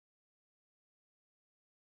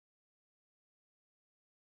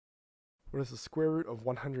what is the square root of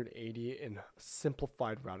 180 in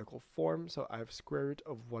simplified radical form? So I have square root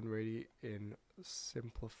of 180 in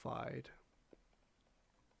simplified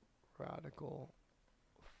radical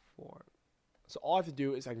form. So all I have to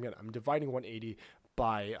do is, again, I'm dividing 180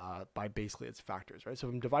 by basically its factors, right? So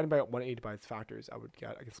if I'm dividing by 180 by its factors, I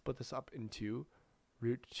can split this up into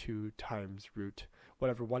root 2 times root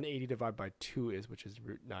whatever 180 divided by 2 is, which is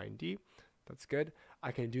root 90. That's good.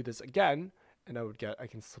 I can do this again, and I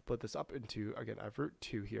can split this up into, again, I have root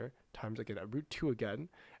 2 here times, again, a root 2 again,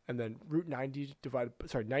 and then root 90 divided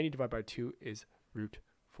by 2 is root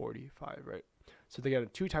 45, right? So again,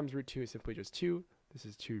 2 times root 2 is simply just 2. This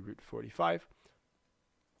is 2 root 45.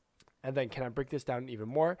 And then can I break this down even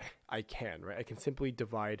more? I can, right? I can simply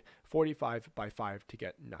divide 45 by 5 to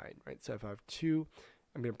get 9, right? So if I have 2,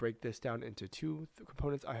 I'm going to break this down into 2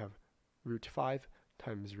 components. I have root 5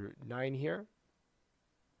 times root 9 here.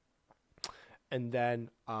 And then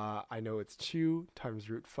I know it's 2 times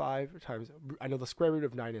root 5 times, I know the square root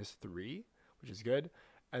of 9 is 3, which is good.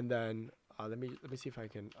 And then let me see if I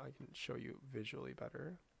can show you visually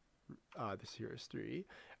better. This here is 3,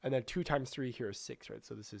 and then 2 times 3 here is 6, right?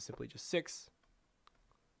 So this is simply just 6.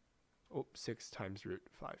 6 times root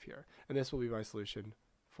 5 here, and this will be my solution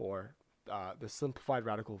for the simplified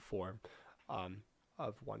radical form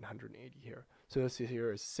of 180 here. So this here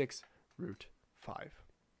is 6 root 5.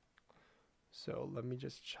 So let me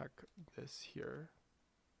just check this here.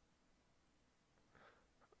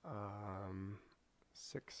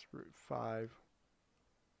 6 root 5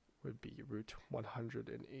 would be root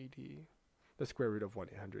 180, the square root of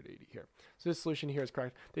 180 here. So this solution here is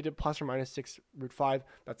correct. They did plus or minus 6 root 5.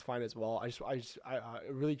 That's fine as well. I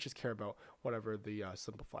really just care about whatever the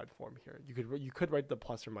simplified form here. You could write the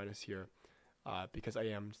plus or minus here because I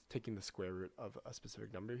am taking the square root of a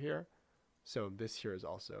specific number here. So this here is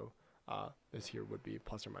also this here would be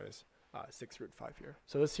plus or minus 6 root 5 here.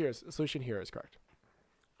 So this here is solution here is correct.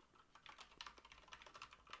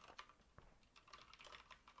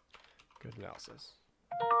 Good analysis.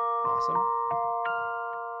 Awesome.